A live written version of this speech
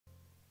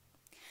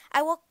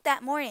I woke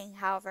that morning,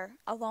 however,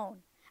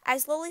 alone. I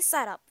slowly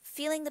sat up,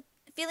 feeling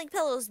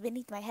pillows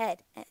beneath my head,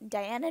 and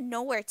Diana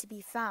nowhere to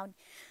be found.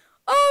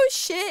 Oh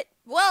shit!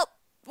 Well,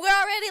 we're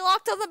already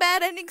locked on the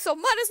bad ending, so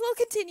might as well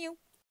continue.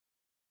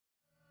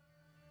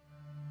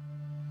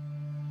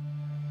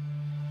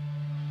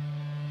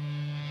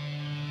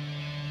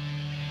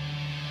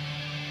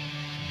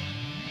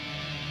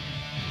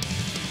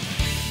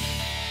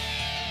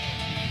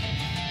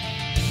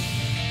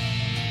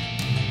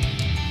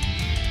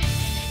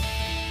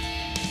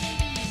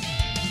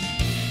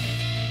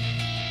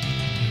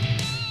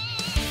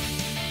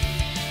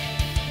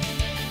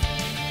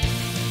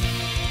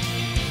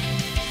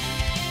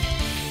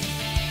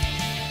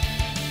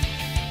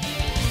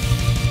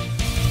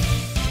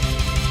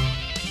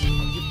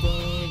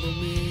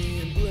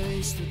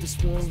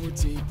 This war we're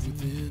deep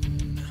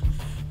within.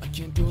 I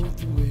can't go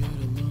through it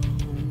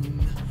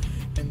alone,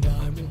 and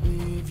I won't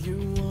leave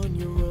you on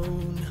your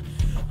own.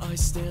 I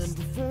stand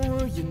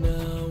before you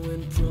now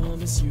and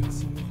promise you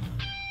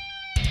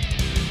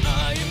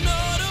I am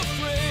not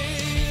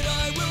afraid.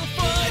 I will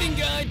fight and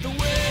guide the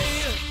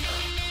way.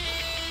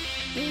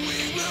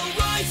 We will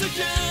rise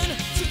again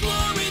to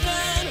glory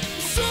then,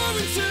 soar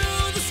into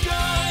the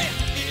sky.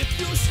 If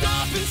you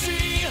stop and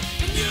see,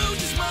 then you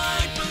just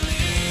might believe.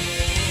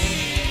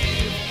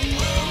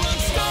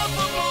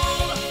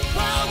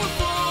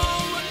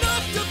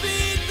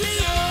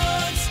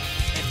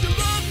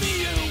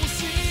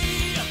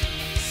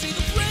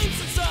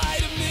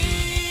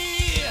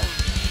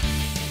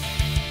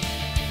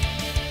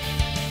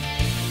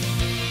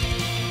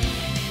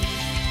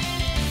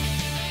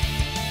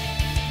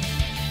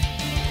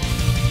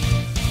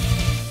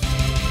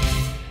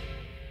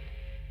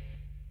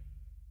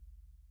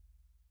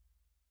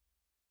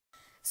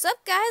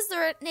 Sup guys,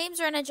 the names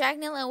are Anna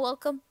Jagnil and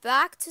welcome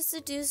back to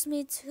Seduce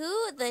Me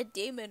to the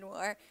Demon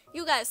War.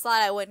 You guys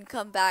thought I wouldn't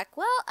come back.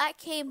 Well, I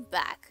came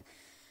back.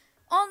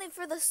 Only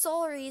for the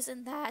sole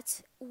reason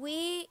that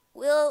we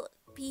will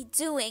be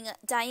doing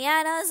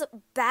Diana's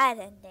bad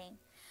ending.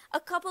 A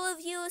couple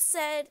of you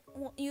said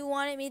you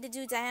wanted me to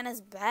do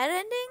Diana's bad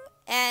ending,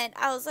 and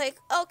I was like,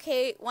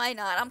 okay, why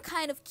not? I'm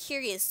kind of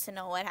curious to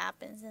know what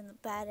happens in the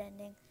bad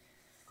ending.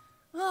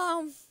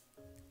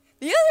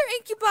 The other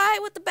incubi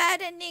with the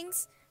bad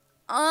endings,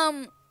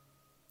 I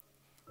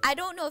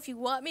don't know if you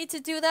want me to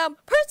do them.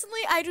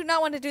 Personally, I do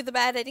not want to do the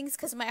bad endings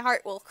because my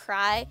heart will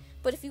cry.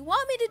 But if you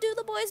want me to do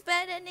the boys'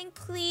 bad ending,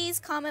 please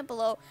comment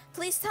below.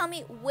 Please tell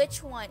me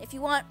which one. If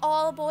you want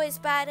all boys'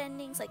 bad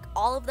endings, like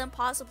all of them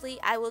possibly,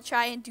 I will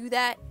try and do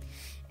that.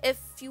 If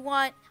you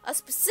want a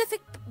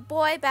specific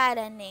boy bad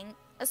ending,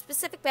 a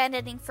specific bad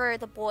ending for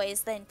the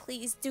boys, then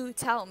please do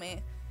tell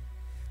me.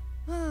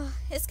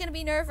 It's going to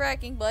be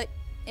nerve-wracking, but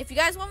if you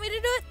guys want me to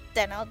do it,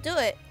 then I'll do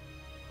it.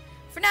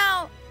 For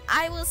now,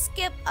 I will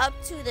skip up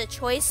to the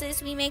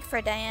choices we make for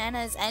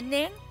Diana's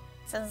ending,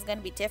 since it's going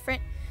to be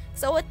different.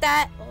 So with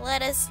that,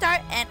 let us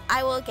start, and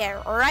I will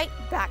get right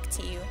back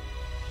to you.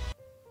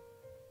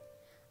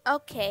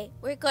 Okay,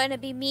 we're going to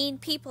be mean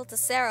people to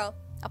Sarah.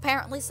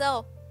 Apparently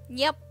so.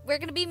 Yep, we're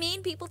going to be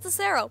mean people to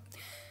Sarah.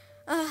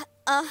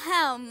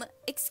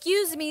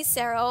 Excuse me,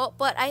 Sarah,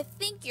 but I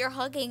think you're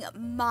hugging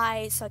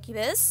my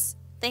succubus.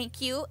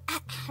 Thank you.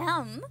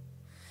 Ahem.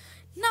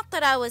 Not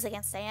that I was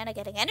against Diana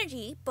getting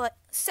energy, but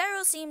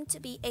Sarah seemed to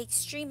be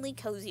extremely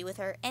cozy with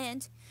her,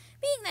 and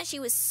being that she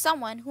was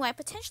someone who I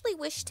potentially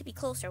wished to be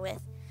closer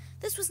with,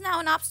 this was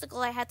now an obstacle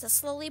I had to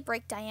slowly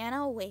break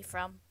Diana away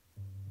from.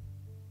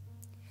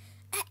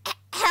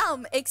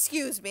 Ahem.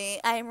 Excuse me,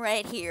 I'm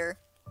right here.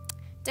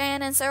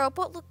 Diana and Sarah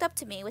both looked up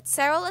to me, with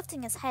Sarah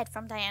lifting his head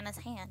from Diana's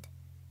hand.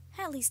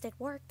 At least it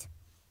worked.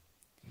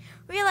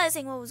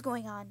 Realizing what was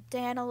going on,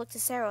 Diana looked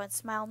at Sarah and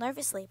smiled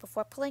nervously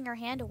before pulling her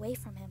hand away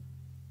from him.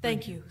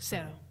 Thank you,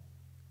 Sarah.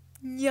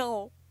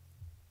 No.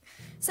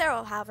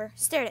 Sarah, however,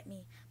 stared at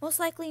me, most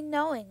likely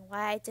knowing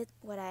why I did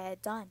what I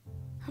had done.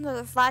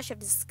 Another flash of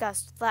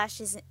disgust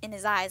flashed in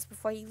his eyes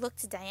before he looked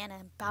to Diana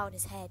and bowed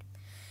his head.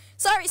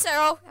 Sorry,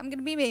 Sarah, I'm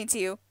gonna be mean to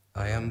you.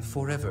 I am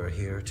forever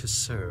here to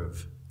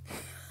serve.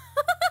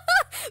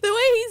 The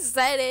way he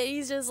said it,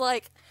 he's just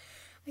like,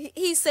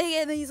 he's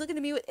saying it and he's looking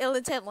at me with ill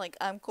intent, like,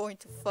 I'm going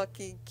to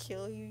fucking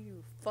kill you,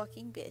 you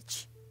fucking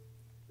bitch.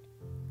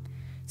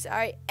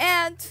 Sorry,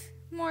 and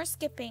more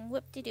skipping,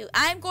 whoop-de-doo.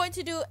 I'm going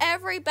to do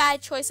every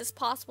bad choice as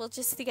possible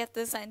just to get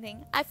this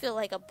ending. I feel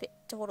like a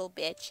total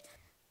bitch.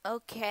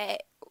 Okay,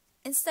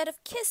 instead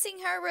of kissing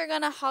her, we're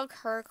gonna hug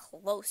her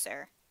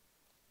closer.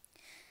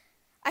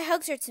 I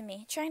hugged her to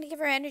me, trying to give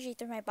her energy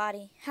through my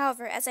body.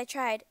 However, as I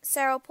tried,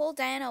 Sarah pulled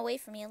Diana away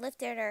from me and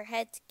lifted her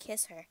head to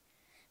kiss her.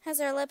 As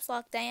our lips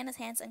locked, Diana's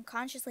hands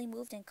unconsciously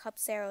moved and cupped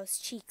Sarah's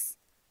cheeks.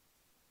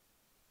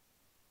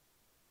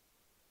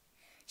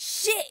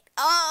 Shit!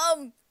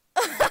 I'm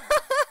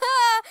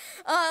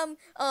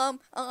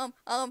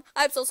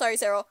so sorry,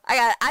 Sarah.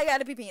 I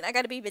gotta be mean. I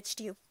gotta be bitch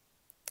to you.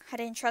 I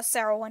didn't trust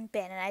Sarah one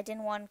bit, and I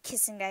didn't want him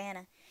kissing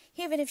Diana,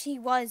 even if he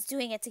was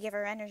doing it to give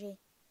her energy.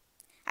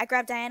 I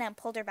grabbed Diana and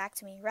pulled her back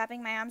to me,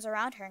 wrapping my arms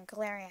around her and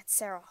glaring at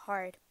Sarah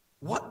hard.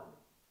 What?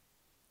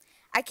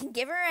 I can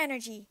give her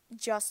energy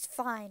just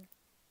fine.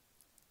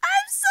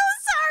 I'm so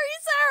sorry,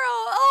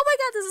 Sarah. Oh my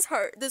god, this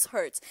hurt. This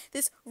hurts.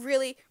 This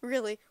really,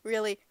 really,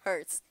 really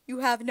hurts. You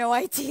have no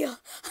idea.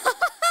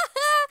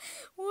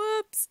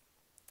 Whoops.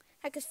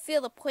 I could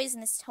feel the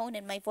poisonous tone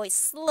in my voice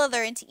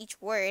slither into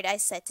each word I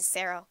said to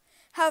Sarah.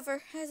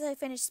 However, as I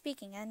finished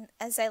speaking and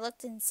as I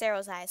looked in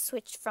Sarah's eyes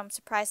switched from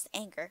surprise to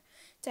anger,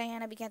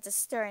 Diana began to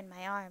stir in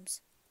my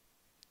arms.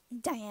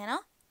 Diana?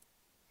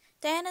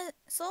 Diana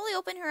slowly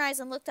opened her eyes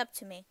and looked up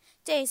to me,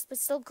 dazed but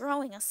still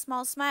growing a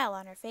small smile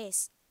on her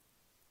face.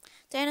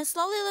 Diana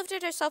slowly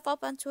lifted herself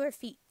up onto her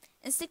feet.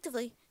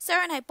 Instinctively,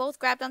 Sarah and I both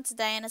grabbed onto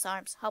Diana's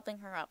arms, helping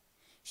her up.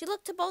 She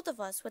looked to both of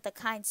us with a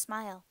kind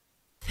smile.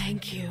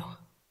 Thank you.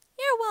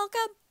 You're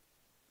welcome.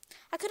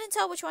 I couldn't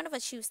tell which one of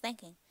us she was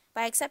thanking,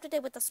 but I accepted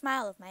it with a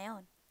smile of my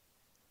own.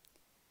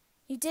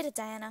 You did it,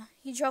 Diana.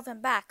 You drove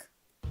him back.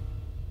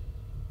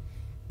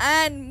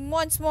 And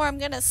once more, I'm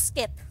gonna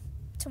skip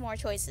to more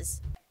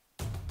choices.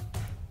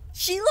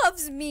 She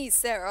loves me,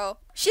 Sarah.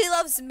 She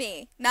loves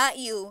me, not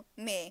you,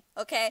 me.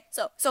 Okay?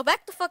 So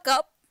back the fuck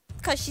up,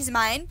 cause she's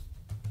mine.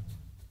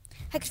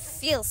 I could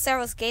feel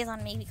Sarah's gaze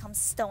on me become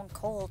stone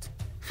cold.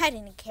 I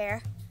didn't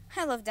care.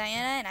 I loved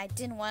Diana, and I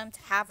didn't want him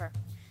to have her.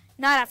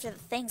 Not after the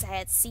things I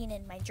had seen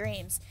in my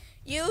dreams.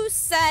 You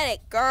said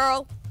it,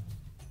 girl.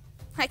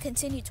 I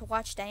continued to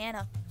watch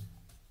Diana.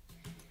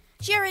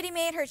 She already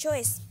made her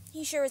choice.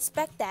 You should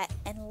respect that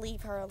and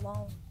leave her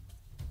alone.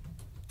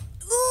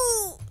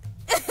 Ooh!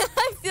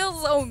 I feel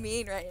so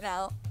mean right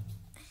now.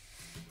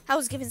 I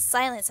was given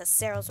silence as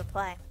Sarah's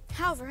reply.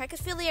 However, I could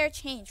feel the air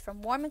change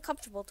from warm and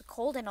comfortable to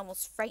cold and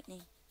almost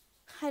frightening.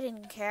 I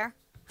didn't care.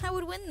 I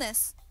would win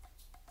this.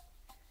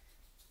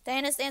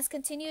 Diana's dance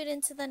continued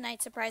into the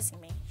night, surprising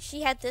me.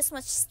 She had this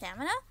much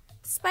stamina?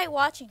 Despite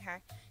watching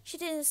her, she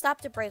didn't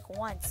stop to break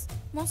once,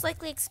 most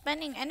likely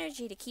expending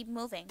energy to keep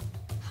moving.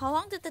 How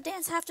long did the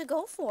dance have to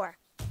go for?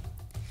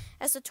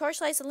 As the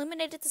torchlights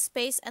illuminated the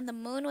space and the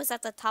moon was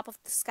at the top of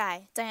the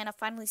sky, Diana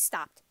finally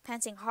stopped,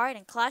 panting hard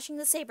and clashing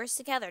the sabers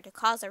together to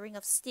cause a ring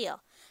of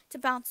steel to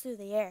bounce through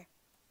the air.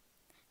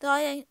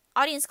 The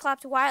audience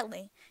clapped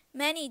wildly,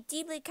 many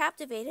deeply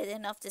captivated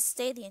enough to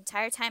stay the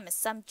entire time as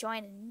some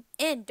joined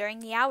in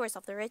during the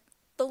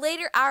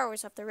later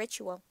hours of the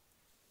ritual.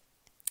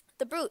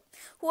 The brute,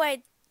 who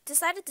I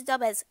decided to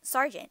dub as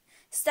Sergeant,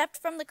 stepped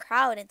from the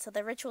crowd into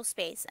the ritual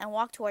space and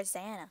walked towards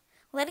Diana,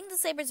 letting the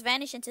sabers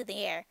vanish into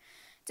the air.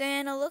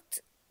 Diana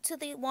looked to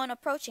the one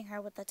approaching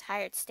her with a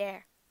tired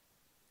stare.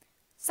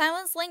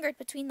 Silence lingered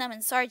between them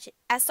and Sergeant,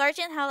 as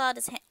Sergeant held out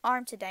his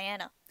arm to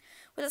Diana.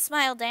 With a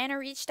smile, Diana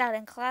reached out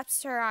and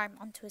clasped her arm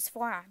onto his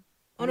forearm.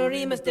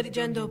 Honorimus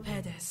dirigendo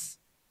pedes.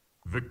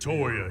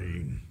 Victoria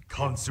in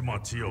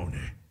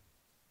consummatione.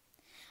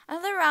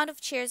 Another round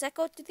of cheers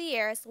echoed through the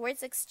air as the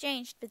words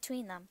exchanged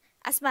between them.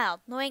 I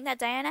smiled, knowing that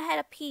Diana had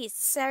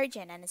appeased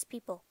Sergeant and his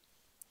people.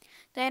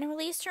 Diana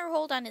released her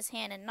hold on his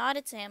hand and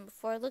nodded to him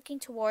before looking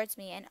towards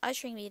me and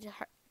ushering me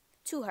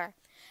to her.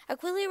 I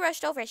quickly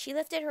rushed over as she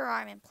lifted her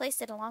arm and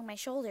placed it along my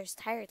shoulders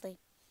tiredly.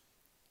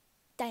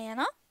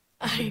 Diana?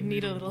 I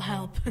need a little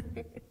help.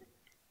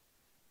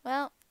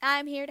 Well,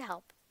 I'm here to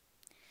help.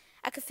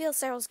 I could feel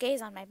Cyril's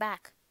gaze on my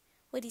back.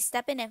 Would he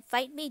step in and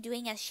fight me,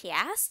 doing as she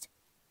asked?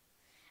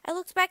 I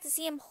looked back to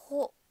see him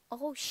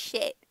Oh,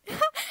 shit.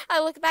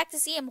 I looked back to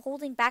see him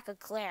holding back a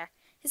glare.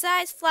 His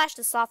eyes flashed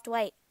a soft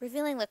white,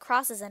 revealing the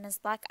crosses in his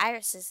black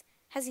irises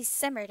as he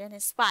simmered in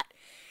his spot.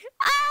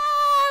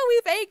 Ah,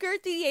 we've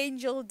angered the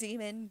angel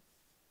demon.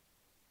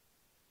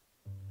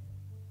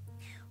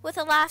 With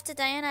a laugh to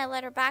Diana, I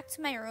led her back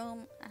to my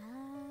room,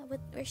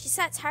 where she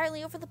sat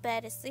tiredly over the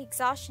bed as the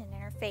exhaustion in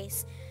her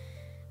face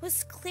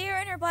was clear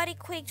and her body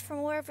quaked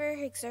from wherever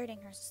exerting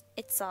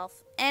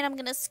itself. And I'm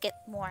gonna skip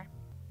more.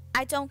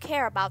 I don't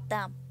care about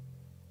them.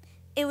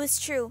 It was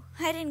true.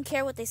 I didn't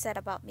care what they said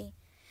about me.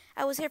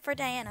 I was here for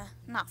Diana,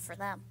 not for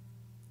them.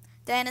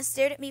 Diana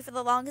stared at me for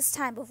the longest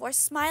time before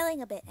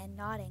smiling a bit and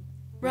nodding.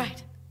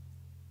 Right.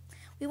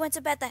 We went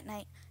to bed that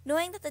night,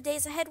 knowing that the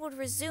days ahead would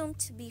resume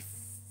to be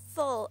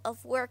full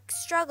of work,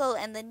 struggle,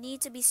 and the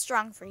need to be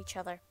strong for each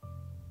other.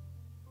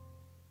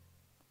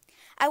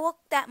 I woke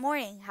that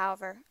morning,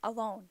 however,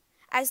 alone.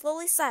 I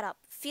slowly sat up,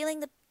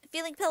 feeling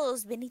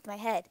pillows beneath my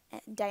head,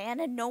 and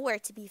Diana nowhere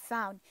to be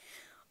found.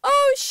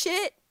 Oh,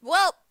 shit!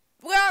 Well,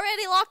 we're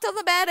already locked on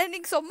the bad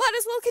ending, so might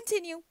as well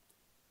continue.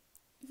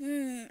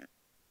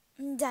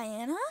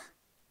 Diana?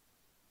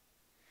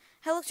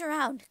 I looked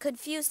around,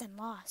 confused and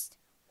lost.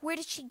 Where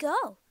did she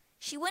go?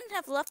 She wouldn't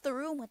have left the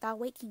room without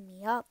waking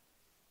me up.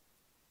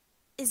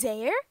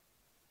 Zaire?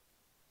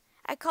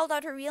 I called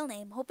out her real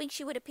name, hoping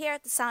she would appear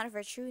at the sound of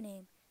her true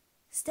name.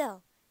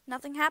 Still,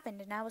 nothing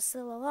happened and I was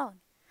still alone.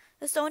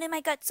 The stone in my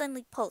gut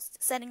suddenly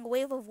pulsed, sending a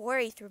wave of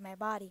worry through my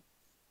body.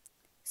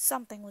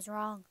 Something was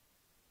wrong.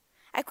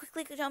 I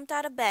quickly jumped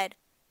out of bed,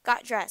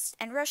 got dressed,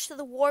 and rushed to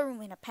the war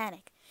room in a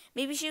panic.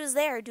 Maybe she was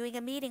there doing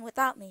a meeting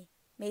without me.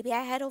 Maybe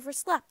I had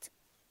overslept.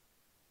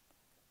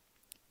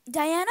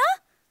 Diana?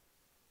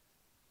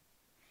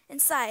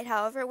 Inside,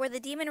 however, were the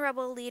demon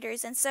rebel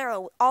leaders and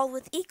Sarah, all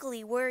with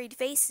equally worried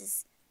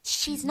faces.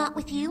 She's not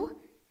with you?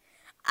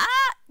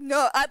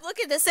 No, I'm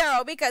looking to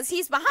Sero because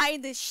he's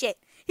behind this shit.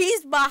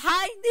 He's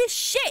behind this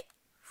shit.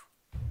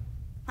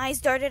 My eyes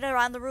darted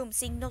around the room,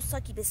 seeing no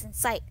succubus in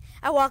sight.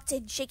 I walked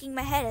in, shaking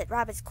my head at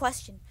Rabbit's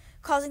question,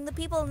 causing the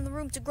people in the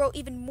room to grow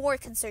even more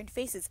concerned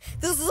faces.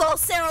 This is all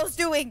Sero's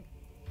doing!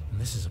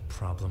 This is a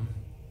problem.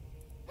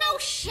 No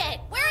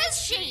shit! Where is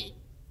she?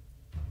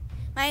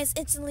 My eyes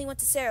instantly went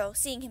to Sero,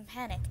 seeing him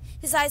panic.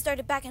 His eyes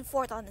darted back and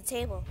forth on the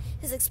table,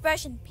 his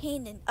expression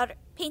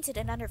painted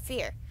in utter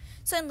fear.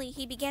 Suddenly,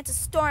 he began to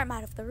storm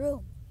out of the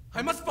room.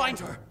 I must find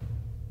her!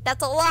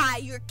 That's a lie!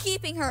 You're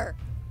keeping her!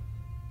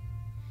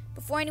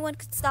 Before anyone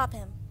could stop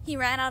him, he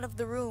ran out of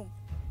the room.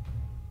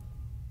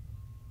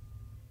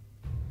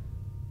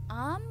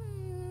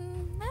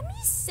 Let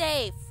me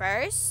say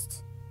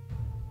first.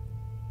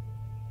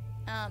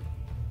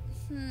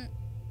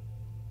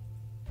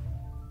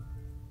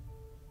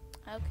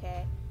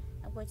 Okay,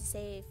 I'm going to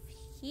save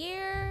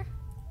here.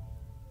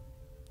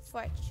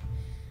 Forge.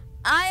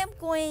 I am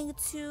going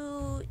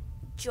to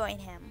join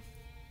him.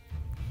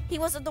 He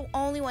wasn't the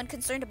only one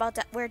concerned about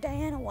where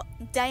Diana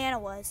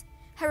was.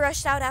 I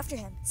rushed out after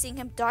him, seeing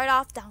him dart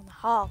off down the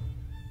hall.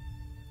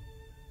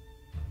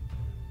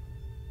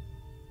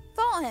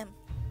 Follow him.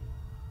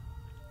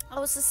 I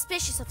was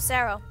suspicious of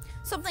Sero.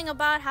 Something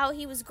about how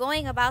he was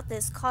going about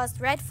this caused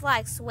red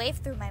flags to wave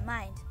through my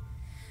mind.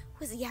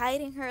 Was he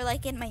hiding her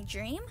like in my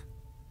dream?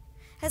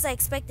 As I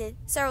expected,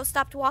 Sero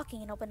stopped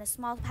walking and opened a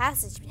small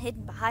passage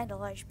hidden behind a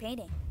large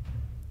painting.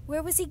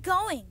 Where was he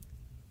going?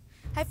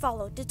 I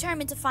followed,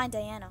 determined to find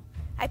Diana.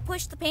 I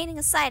pushed the painting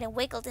aside and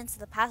wiggled into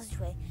the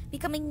passageway,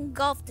 becoming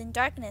engulfed in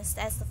darkness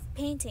as the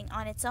painting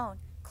on its own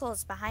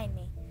closed behind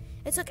me.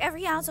 It took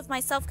every ounce of my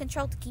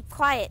self-control to keep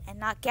quiet and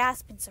not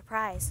gasp in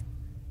surprise.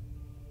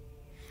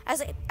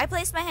 As I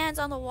placed my hands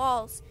on the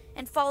walls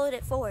and followed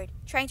it forward,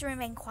 trying to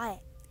remain quiet.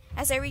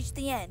 As I reached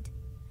the end,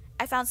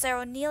 I found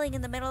Sero kneeling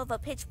in the middle of a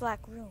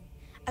pitch-black room.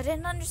 I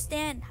didn't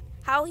understand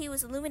how he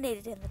was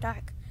illuminated in the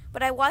dark,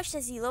 but I watched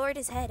as he lowered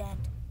his head and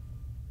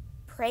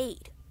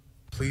prayed.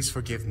 Please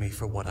forgive me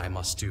for what I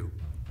must do.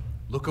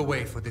 Look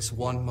away for this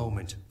one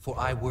moment, for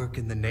I work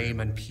in the name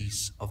and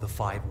peace of the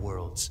 5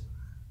 worlds.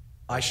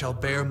 I shall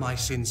bear my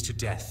sins to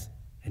death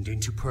and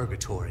into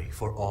purgatory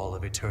for all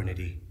of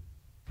eternity.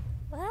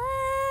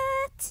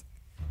 What?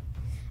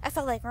 I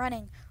felt like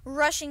running,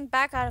 rushing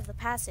back out of the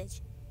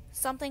passage.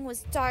 Something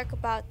was dark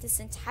about this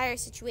entire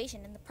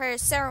situation, and the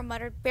prayers Sero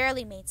muttered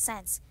barely made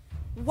sense.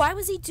 Why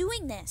was he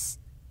doing this?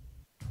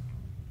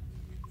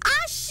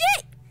 Ah,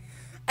 shit!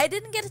 I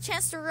didn't get a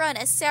chance to run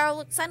as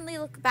Sero suddenly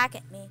looked back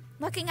at me,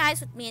 locking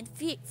eyes with me and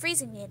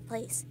freezing me in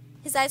place.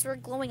 His eyes were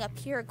glowing a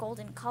pure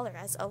golden color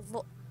as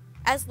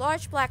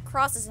large black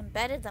crosses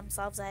embedded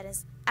themselves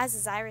as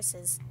his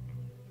irises.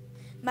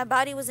 My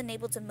body was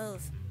unable to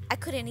move. I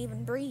couldn't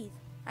even breathe.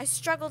 I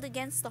struggled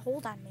against the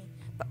hold on me,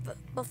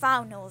 but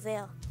found no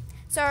avail.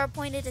 Sero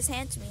pointed his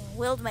hand to me and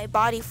willed my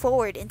body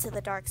forward into the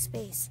dark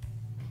space.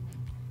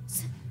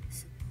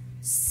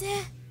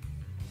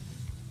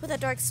 With a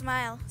dark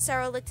smile,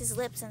 Sero licked his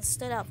lips and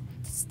stood up,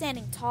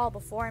 standing tall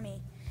before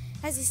me.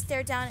 As he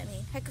stared down at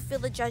me, I could feel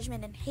the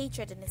judgment and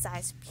hatred in his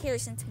eyes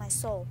pierce into my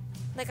soul,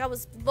 like I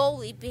was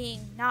lowly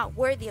being not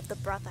worthy of the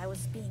breath I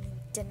was being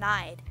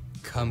denied.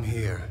 Come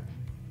here,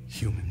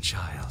 human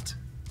child.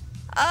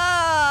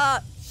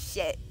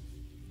 Shit.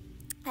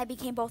 I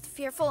became both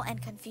fearful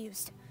and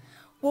confused.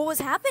 What was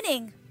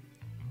happening?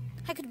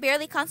 I could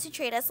barely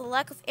concentrate as the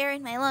lack of air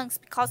in my lungs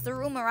caused the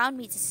room around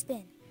me to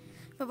spin.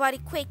 My body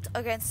quaked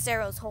against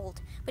Sero's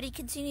hold, but he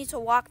continued to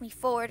walk me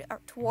forward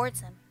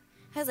towards him.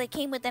 As I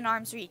came within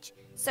arm's reach,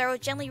 Sero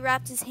gently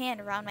wrapped his hand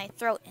around my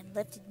throat and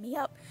lifted me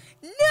up.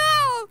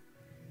 No!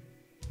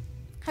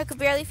 I could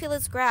barely feel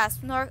his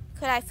grasp, nor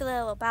could I feel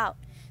it about,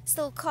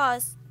 still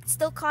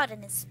caught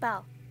in his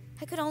spell.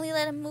 I could only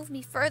let him move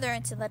me further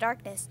into the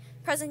darkness,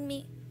 pressing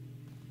me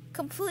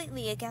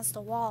completely against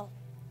the wall.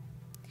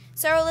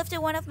 Sero lifted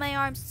one of my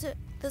arms to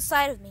the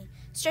side of me,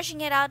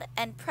 stretching it out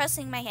and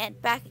pressing my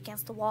hand back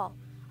against the wall.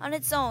 On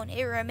its own,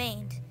 it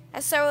remained,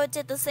 as Sero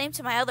did the same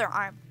to my other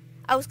arm.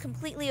 I was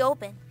completely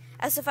open,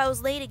 as if I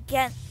was laid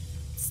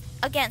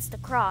against a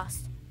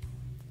cross.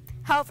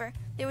 However,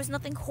 there was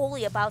nothing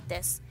holy about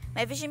this.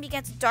 My vision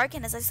began to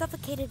darken as I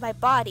suffocated, my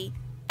body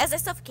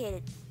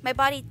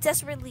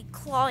desperately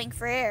clawing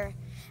for air.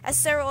 As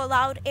Sero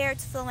allowed air to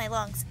fill my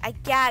lungs, I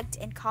gagged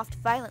and coughed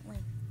violently.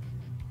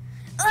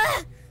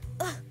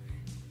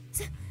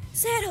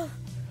 Sero,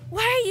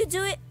 what are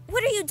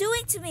you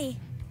doing to me?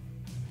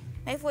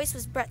 My voice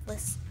was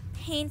breathless,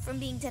 pain from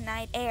being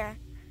denied air.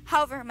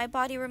 However, my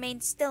body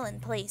remained still in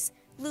place,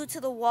 glued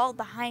to the wall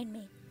behind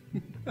me.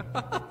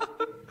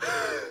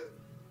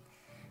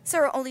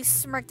 Sero only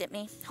smirked at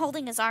me,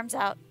 holding his arms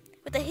out.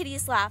 With a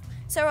hideous laugh,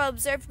 Sero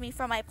observed me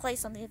from my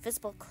place on the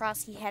invisible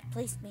cross he had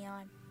placed me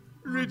on.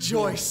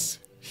 Rejoice,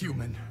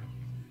 human.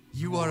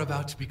 You are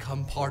about to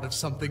become part of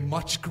something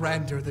much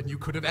grander than you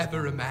could have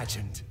ever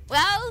imagined.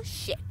 Well,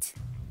 shit.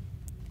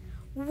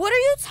 What are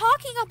you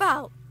talking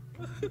about?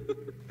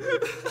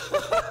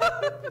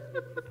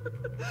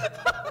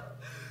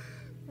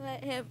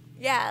 Let him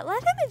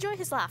enjoy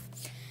his laugh.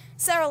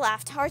 Sarah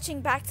laughed,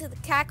 arching back to the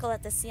cackle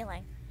at the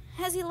ceiling.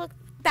 As he looked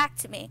back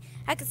to me,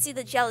 I could see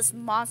the jealous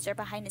monster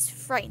behind his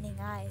frightening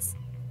eyes.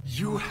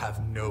 You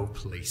have no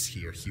place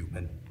here,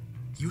 human.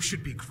 You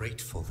should be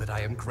grateful that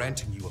I am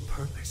granting you a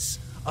purpose,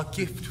 a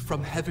gift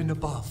from heaven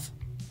above.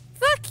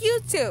 Fuck you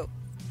two!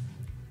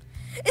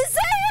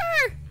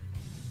 Isaiah!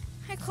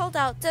 I called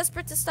out,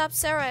 desperate to stop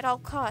Sarah at all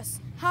costs.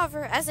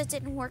 However, as it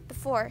didn't work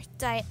before,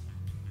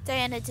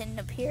 Diana didn't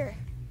appear.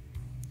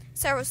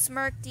 Sarah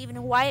smirked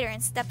even wider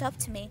and stepped up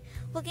to me,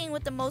 looking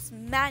with the most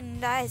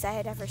maddened eyes I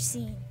had ever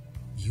seen.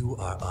 You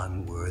are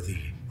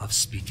unworthy of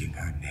speaking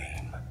her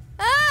name.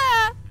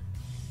 Ah!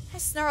 I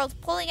snarled,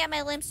 pulling at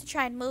my limbs to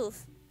try and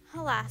move.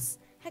 Alas,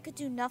 I could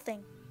do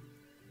nothing.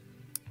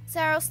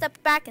 Sarah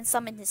stepped back and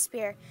summoned his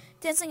spear,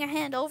 dancing a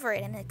hand over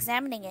it and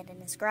examining it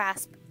in his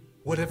grasp.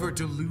 Whatever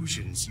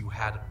delusions you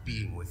had of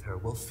being with her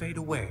will fade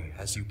away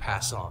as you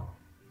pass on.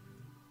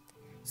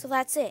 So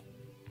that's it.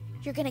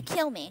 You're gonna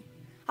kill me.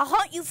 I'll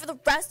haunt you for the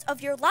rest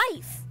of your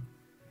life.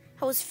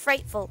 I was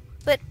frightful,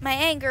 but my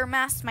anger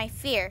masked my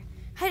fear.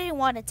 I didn't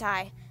want to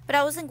die, but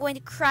I wasn't going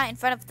to cry in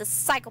front of the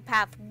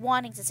psychopath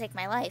wanting to take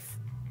my life.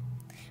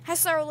 As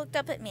Sarah looked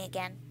up at me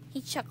again,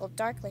 he chuckled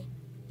darkly.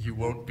 You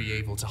won't be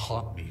able to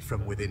haunt me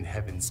from within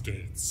heaven's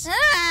gates.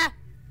 Ah!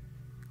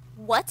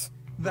 What?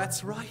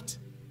 That's right.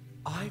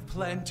 I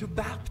plan to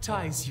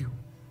baptize you,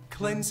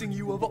 cleansing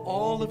you of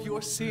all of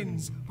your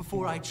sins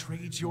before I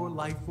trade your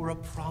life for a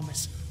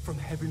promise from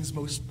heaven's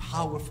most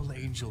powerful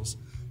angels.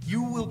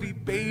 You will be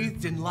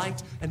bathed in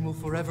light and will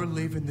forever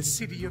live in the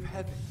city of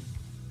heaven.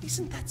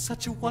 Isn't that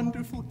such a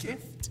wonderful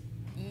gift?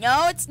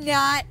 No, it's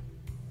not.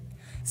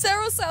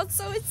 Sarah sounds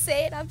so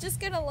insane. I'm just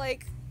gonna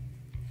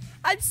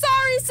I'm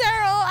sorry,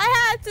 Sarah.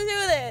 I had to do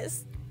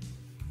this.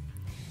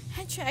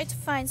 I tried to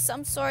find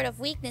some sort of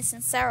weakness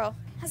in Sarah.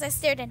 As I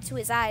stared into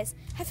his eyes,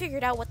 I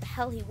figured out what the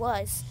hell he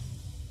was.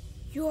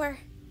 You're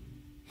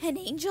an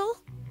angel?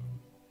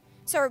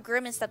 Sarah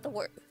grimaced at the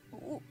word.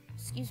 Ooh,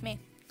 excuse me.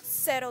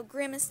 Sarah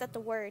grimaced at the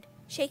word,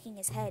 shaking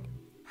his head.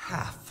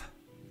 Half.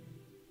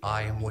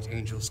 I am what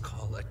angels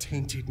call a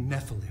tainted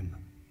Nephilim,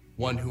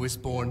 one who is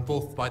born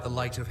both by the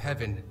light of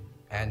heaven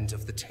and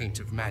of the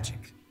taint of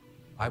magic.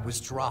 I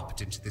was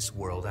dropped into this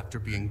world after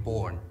being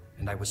born,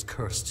 and I was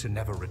cursed to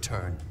never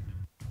return.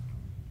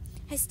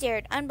 I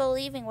stared,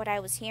 unbelieving what I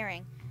was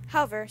hearing.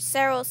 However,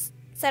 Settle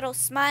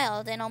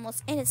smiled, an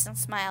almost innocent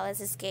smile, as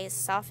his gaze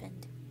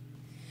softened.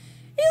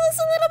 He looks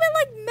a little bit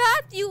like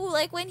Matthew,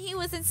 like when he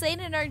was insane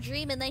in our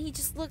dream, and then he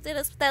just looked at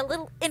us with that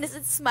little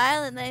innocent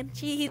smile, and then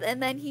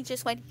he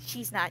just went,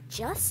 "She's not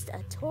just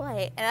a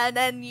toy," and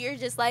then you're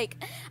just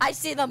like, "I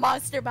see the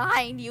monster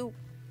behind you."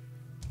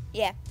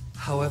 Yeah.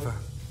 However,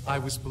 I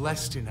was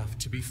blessed enough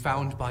to be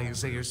found by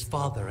Uzziah's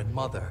father and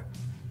mother.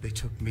 They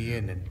took me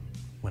in, and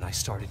when I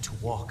started to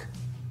walk,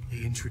 they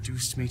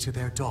introduced me to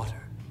their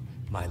daughter,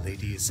 my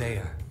lady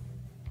Uzziah.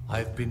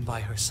 I've been by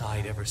her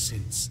side ever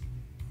since,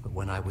 but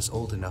when I was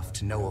old enough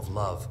to know of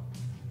love,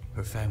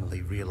 her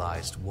family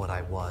realized what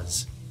I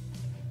was.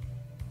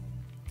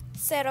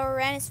 Seto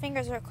ran his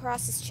fingers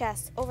across his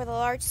chest, over the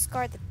large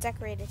scar that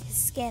decorated his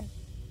skin.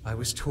 I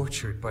was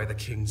tortured by the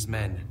king's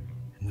men,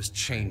 and was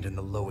chained in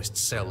the lowest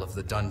cell of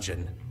the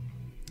dungeon.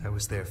 I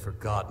was there for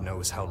God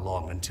knows how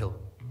long until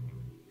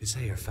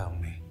Uzziah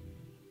found me,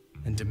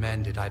 and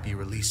demanded I be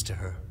released to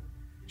her.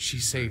 She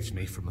saved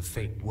me from a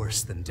fate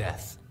worse than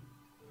death.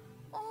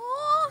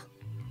 Aww,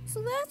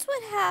 so that's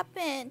what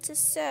happened to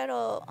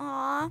Seto.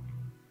 Aww.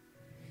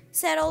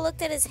 Seto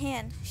looked at his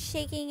hand,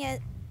 shaking as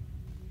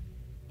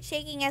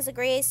a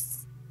gray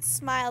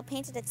smile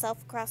painted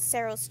itself across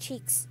Sero's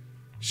cheeks.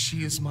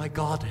 She is my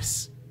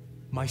goddess,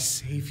 my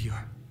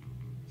savior,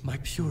 my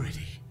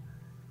purity.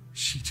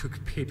 She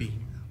took pity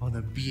on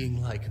a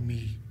being like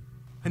me,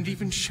 and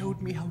even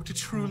showed me how to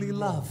truly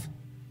love.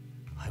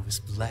 I was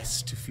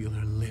blessed to feel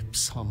her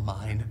lips on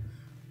mine,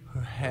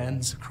 her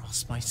hands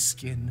across my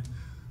skin,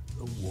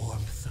 the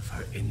warmth of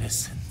her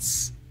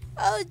innocence.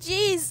 Oh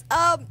jeez,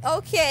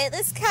 okay,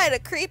 this is kinda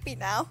creepy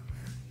now.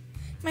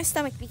 My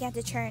stomach began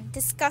to churn,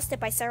 disgusted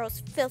by Sero's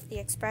filthy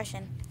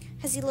expression.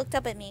 As he looked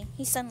up at me,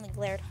 he suddenly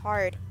glared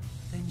hard.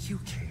 Then you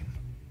came,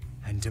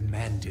 and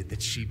demanded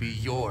that she be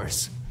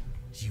yours.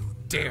 You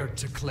dared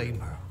to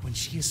claim her when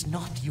she is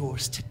not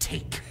yours to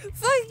take.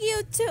 Fuck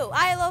you too,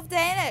 I love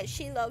Diana,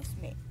 she loves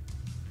me.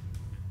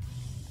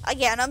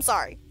 Again, I'm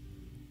sorry.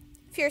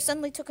 Fear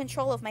suddenly took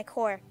control of my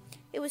core.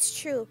 It was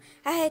true,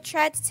 I had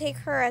tried to take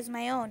her as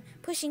my own,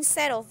 pushing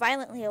Seto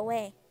violently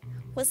away.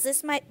 Was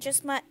this my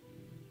just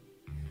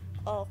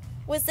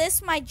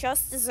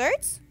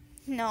desserts?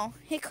 No,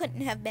 it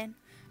couldn't have been.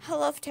 I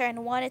loved her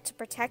and wanted to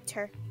protect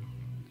her.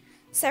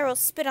 Seto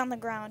spit on the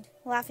ground,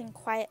 laughing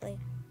quietly.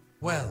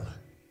 Well,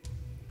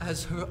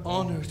 as her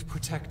honored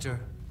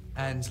protector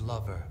and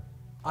lover,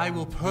 I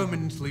will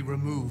permanently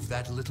remove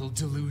that little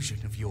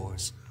delusion of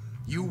yours.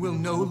 You will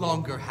no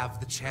longer have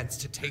the chance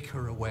to take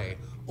her away,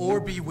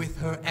 or be with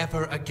her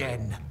ever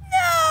again.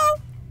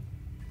 No!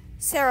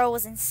 Seto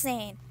was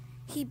insane.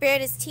 He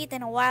bared his teeth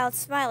in a wild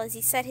smile as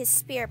he set his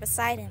spear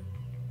beside him.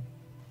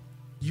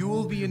 You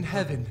will be in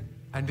heaven,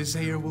 and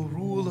Azair will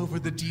rule over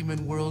the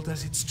demon world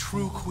as its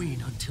true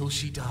queen until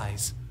she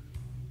dies.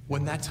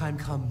 When that time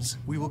comes,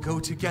 we will go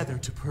together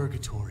to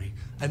Purgatory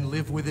and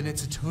live within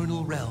its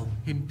eternal realm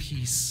in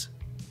peace.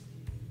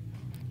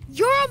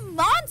 You're a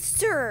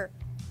monster!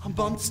 A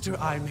monster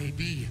I may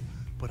be,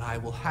 but I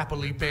will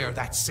happily bear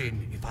that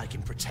sin if I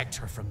can protect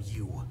her from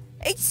you.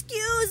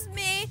 Excuse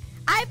me!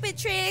 I've been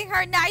treating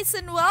her nice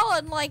and well,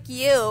 unlike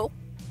you.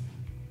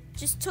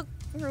 Just took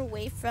her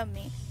away from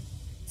me.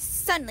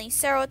 Suddenly,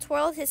 Sero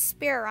twirled his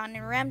spear around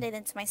and rammed it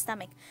into my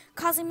stomach,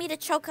 causing me to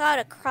choke out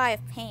a cry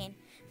of pain.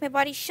 My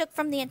body shook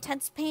from the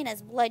intense pain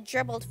as blood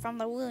dribbled from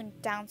the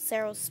wound down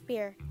Sero's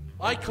spear.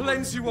 I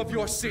cleanse you of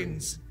your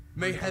sins.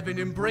 May heaven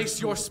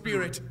embrace your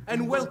spirit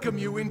and welcome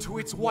you into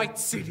its white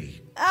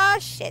city. Ah,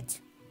 shit.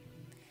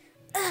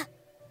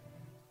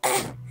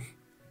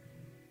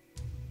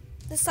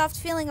 The soft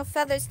feeling of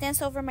feathers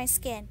danced over my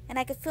skin, and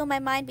I could feel my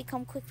mind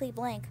become quickly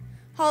blank.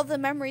 All of the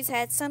memories I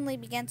had suddenly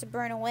began to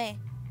burn away.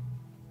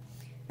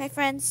 My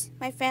friends,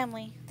 my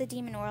family, the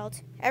demon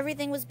world,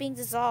 everything was being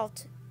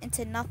dissolved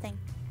into nothing.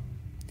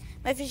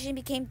 My vision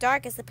became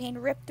dark as the pain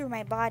ripped through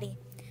my body.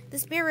 The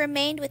spear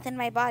remained within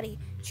my body,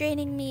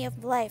 draining me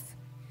of life.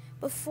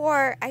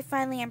 Before I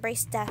finally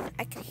embraced death,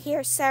 I could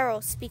hear Sero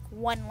speak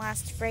one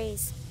last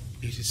phrase.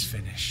 It is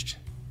finished.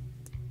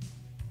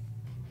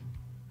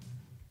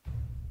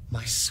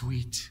 My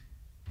sweet,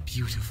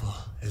 beautiful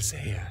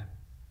Azair.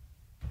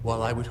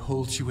 While I would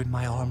hold you in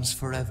my arms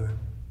forever,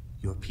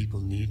 your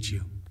people need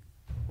you.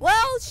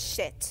 Well,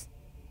 shit.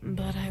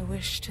 But I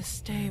wish to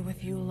stay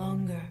with you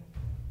longer.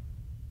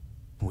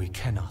 We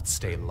cannot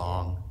stay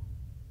long,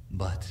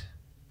 but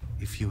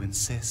if you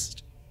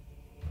insist.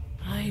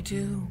 I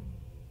do.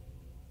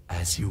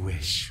 As you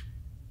wish,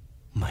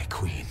 my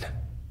queen.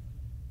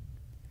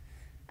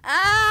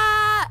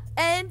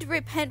 And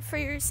repent for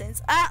your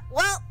sins.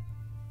 Well,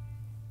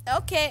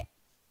 okay.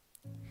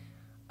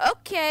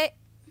 Okay.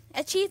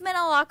 Achievement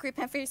unlock,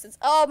 repent for your sins.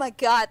 Oh my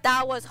god,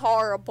 that was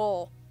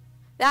horrible.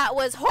 That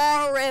was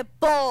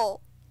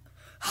horrible.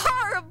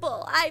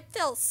 Horrible. I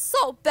feel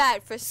so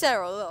bad for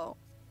Sero, though.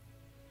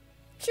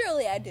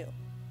 Surely I do.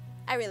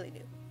 I really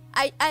do.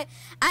 I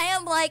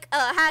am like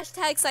a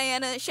hashtag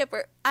Cyana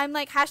shipper. I'm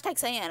like hashtag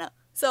Cyana.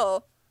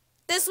 So,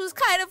 this was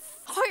kind of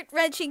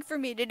heart-wrenching for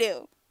me to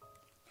do.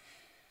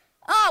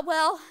 Oh,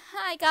 well,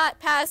 I got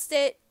past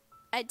it.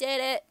 I did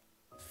it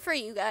for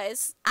you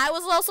guys. I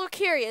was also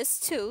curious,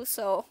 too,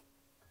 so.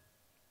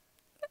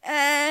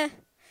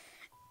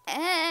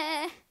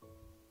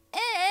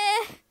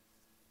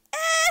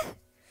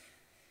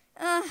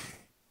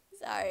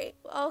 Sorry.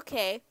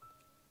 Okay.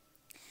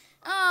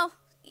 Oh,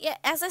 yeah,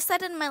 as I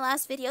said in my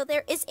last video,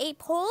 there is a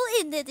poll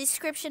in the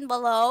description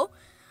below.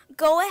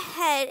 Go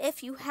ahead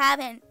if you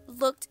haven't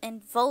looked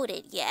and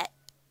voted yet.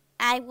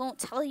 I won't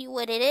tell you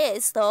what it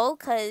is, though,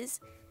 because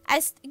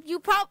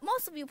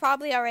most of you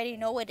probably already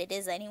know what it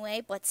is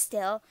anyway, but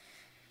still.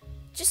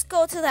 Just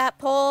go to that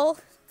poll,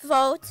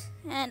 vote,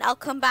 and I'll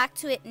come back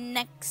to it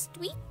next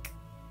week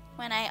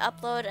when I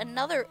upload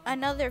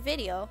another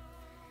video.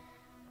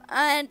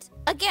 And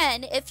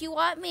again, if you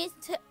want me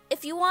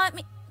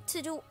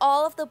to do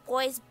all of the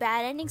boys'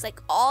 bad endings,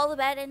 like all the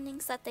bad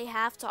endings that they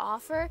have to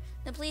offer,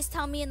 then please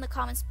tell me in the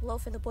comments below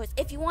for the boys.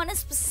 If you want a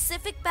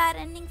specific bad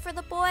ending for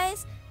the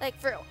boys, like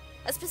for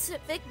a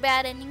specific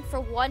bad ending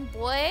for one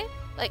boy,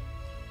 like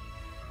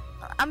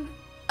I'm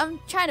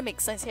trying to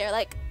make sense here,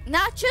 like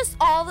not just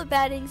all the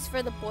bad endings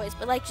for the boys,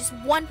 but like just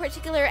one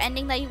particular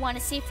ending that you want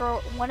to see for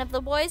one of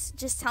the boys,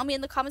 just tell me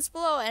in the comments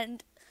below,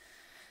 and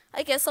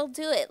I guess I'll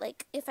do it.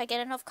 Like, if I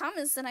get enough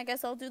comments, then I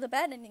guess I'll do the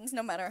bad endings,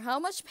 no matter how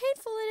much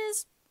painful it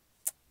is.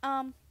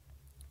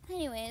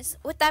 Anyways,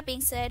 with that being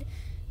said,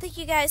 thank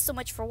you guys so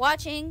much for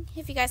watching.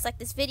 If you guys like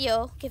this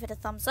video, give it a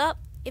thumbs up.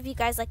 If you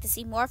guys like to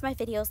see more of my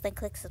videos, then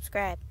click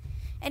subscribe.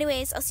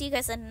 Anyways, I'll see you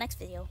guys in the next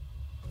video.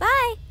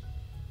 Bye!